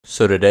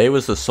So today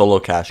was the solo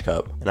cash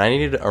cup, and I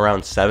needed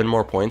around 7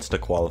 more points to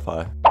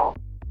qualify.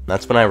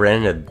 That's when I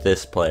ran into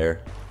this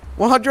player.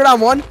 100 on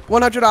one,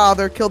 100 on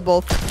other, killed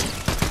both.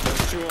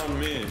 That's 2 on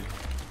me.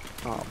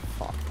 Oh,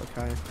 fuck,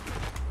 okay.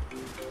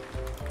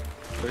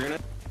 They're gonna...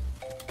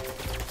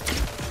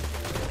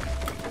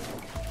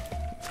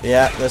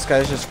 Yeah, this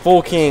guy's just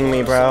full keying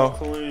me, bro.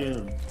 So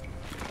clean.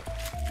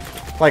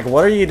 Like,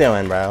 what are you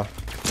doing, bro?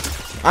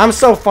 I'm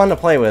so fun to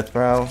play with,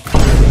 bro.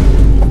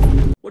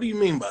 What do you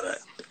mean by that?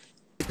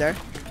 Right there.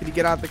 Can you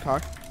get out of the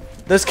car?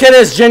 This kid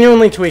is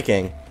genuinely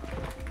tweaking.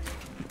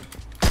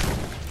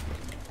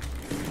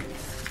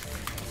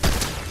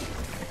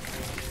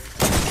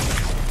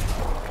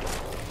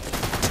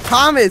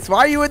 Thomas, why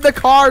are you in the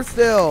car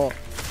still?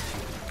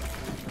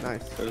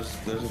 Nice. There's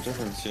a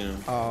difference here.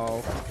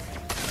 Oh.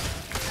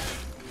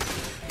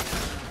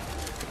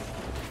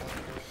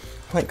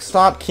 Like,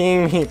 stop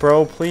keying me,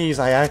 bro, please.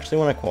 I actually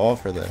want to call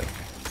for this.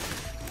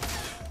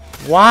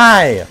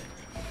 Why?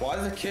 Why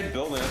is the kid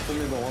building after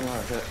me the one that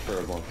I hit for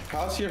a bunch?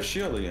 How's he have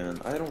shield again?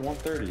 I hit him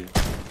 130.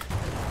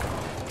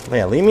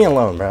 Yeah, leave me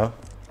alone, bro.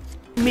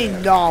 Me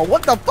no.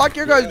 What the fuck?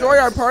 You're gonna join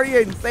our party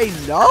and say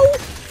no?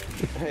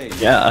 Hey,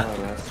 Yeah. come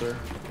on, master.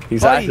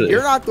 Exactly. Buddy,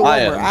 you're not the one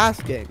we're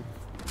asking.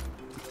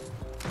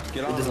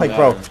 Get on. Like,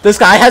 bro, this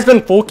guy has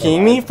been full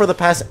keying me for the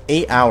past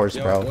 8 hours,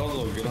 Yo, bro.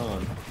 Yolo, get on.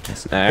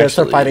 Guys,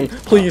 start fighting.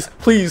 Please,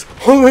 please.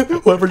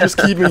 Whoever just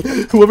keyed me.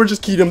 Whoever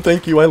just keyed him,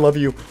 thank you. I love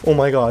you. Oh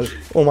my god.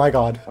 Oh my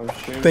god.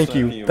 Thank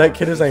you. That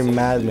kid is a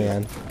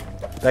madman.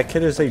 That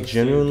kid is a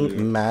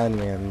genuine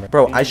madman.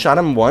 Bro, I shot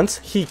him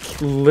once.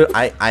 I'm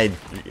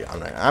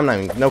not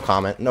even, no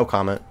comment. No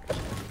comment.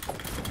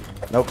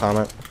 No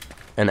comment.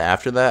 And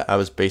after that, I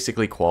was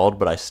basically qualled,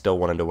 but I still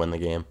wanted to win the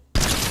game.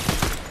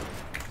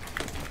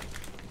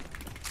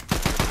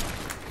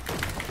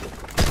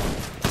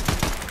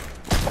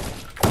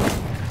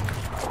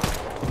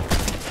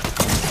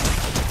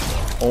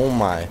 Oh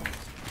my.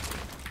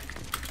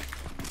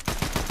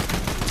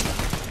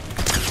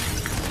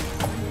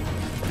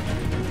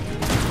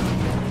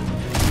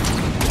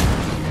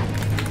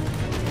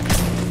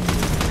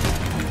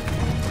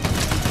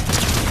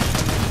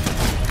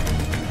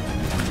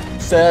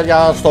 Said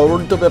y'all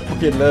started to be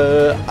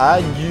popular. I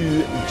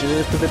you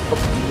just to be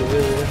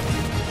popular.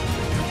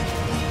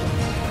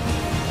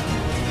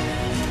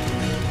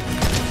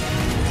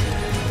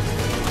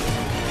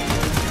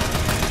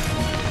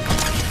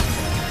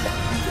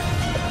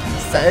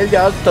 Said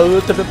y'all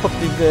started to be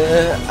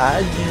popular. I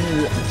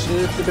you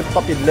just to be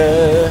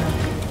popular.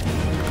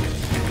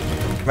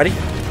 Ready?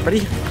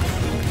 Ready?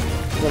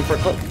 Going for a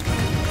clip.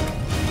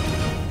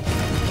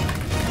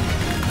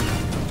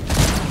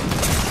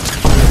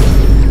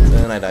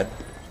 And I died.